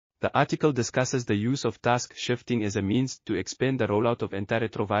The article discusses the use of task shifting as a means to expand the rollout of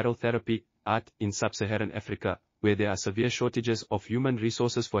antiretroviral therapy, ART, in sub-Saharan Africa, where there are severe shortages of human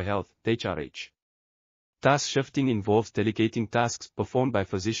resources for health, HRH. Task shifting involves delegating tasks performed by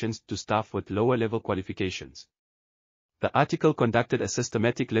physicians to staff with lower-level qualifications. The article conducted a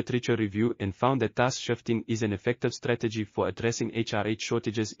systematic literature review and found that task shifting is an effective strategy for addressing HRH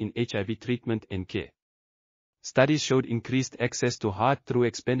shortages in HIV treatment and care. Studies showed increased access to HART through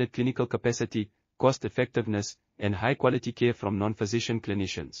expanded clinical capacity, cost-effectiveness, and high-quality care from non-physician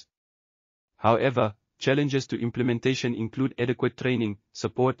clinicians. However, challenges to implementation include adequate training,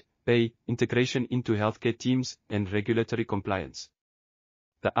 support, pay, integration into healthcare teams, and regulatory compliance.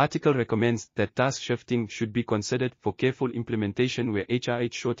 The article recommends that task shifting should be considered for careful implementation where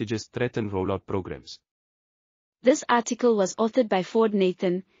HRH shortages threaten rollout programs. This article was authored by Ford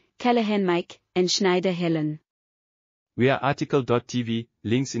Nathan, Callaghan Mike, and Schneider Helen. We are RTCLTV,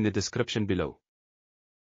 links in the description below.